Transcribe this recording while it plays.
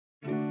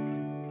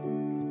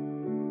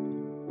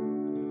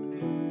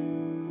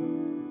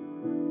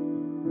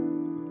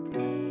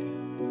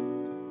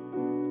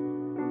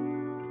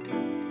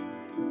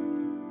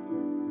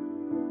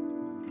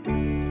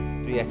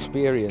the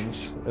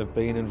experience of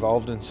being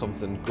involved in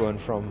something, going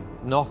from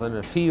nothing,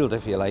 a field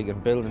if you like,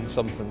 and building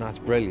something that's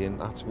brilliant,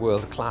 that's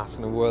world class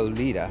and a world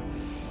leader,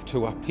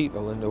 to our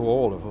people and to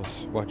all of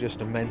us. We're just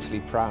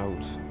immensely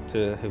proud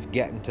to have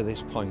gotten to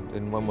this point,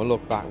 and when we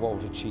look back what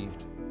we've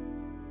achieved.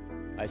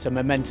 It's a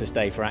momentous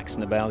day for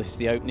AkzoNobel. This is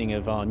the opening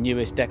of our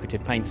newest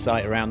decorative paint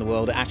site around the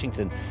world at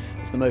Ashington.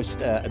 It's the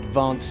most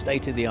advanced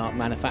state-of-the-art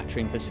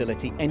manufacturing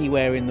facility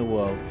anywhere in the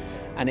world,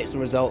 and it's the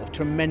result of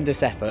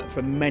tremendous effort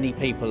from many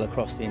people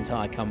across the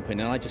entire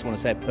company, and I just want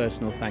to say a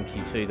personal thank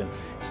you to them.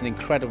 It's an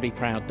incredibly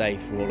proud day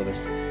for all of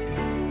us.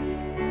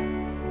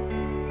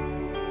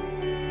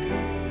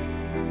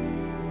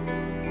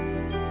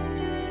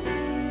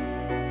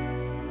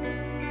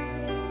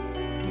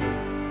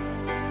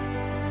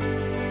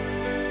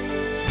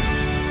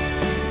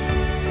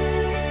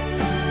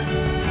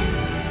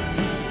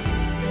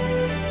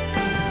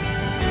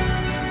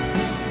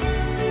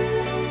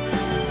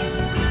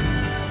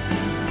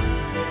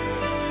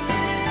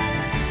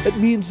 It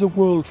means the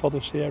world for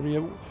this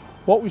area.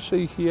 What we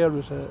see here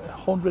is a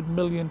 £100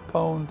 million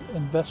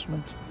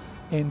investment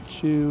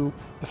into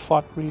a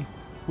factory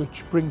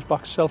which brings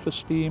back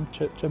self-esteem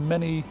to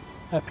many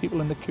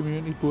people in the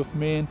community, both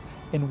men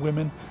and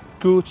women.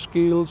 Good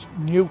skills,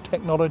 new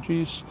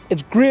technologies.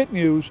 It's great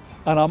news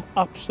and I'm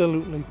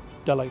absolutely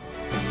delighted.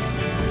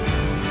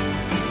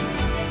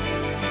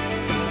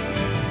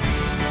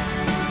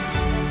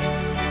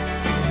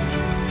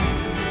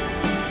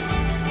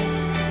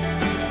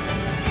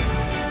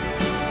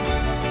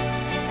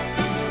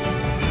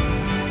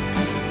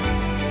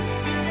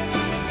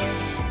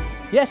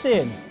 Yes,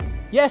 Ian.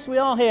 Yes, we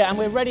are here and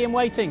we're ready and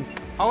waiting.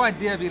 All right,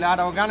 Davey lad,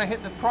 we're going to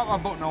hit the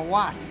proper button or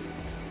what?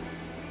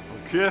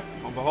 Okay,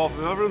 on behalf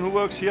of everyone who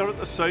works here at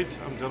the site,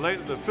 I'm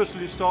delighted to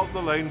officially start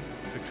the line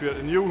to create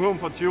a new home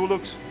for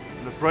Dulux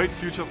and a bright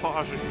future for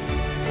Ashington.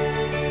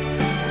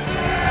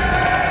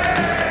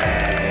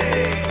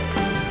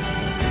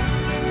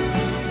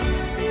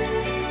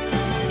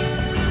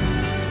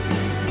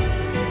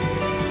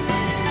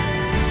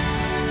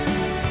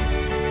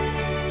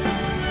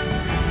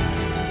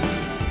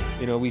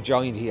 You know, we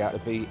joined here to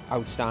be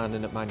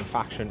outstanding at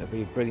manufacturing, to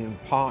be a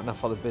brilliant partner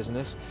for the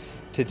business.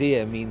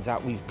 Today means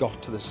that we've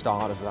got to the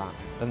start of that,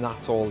 and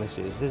that's all this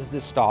is. This is the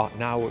start.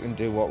 Now we can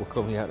do what we're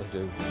coming here to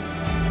do.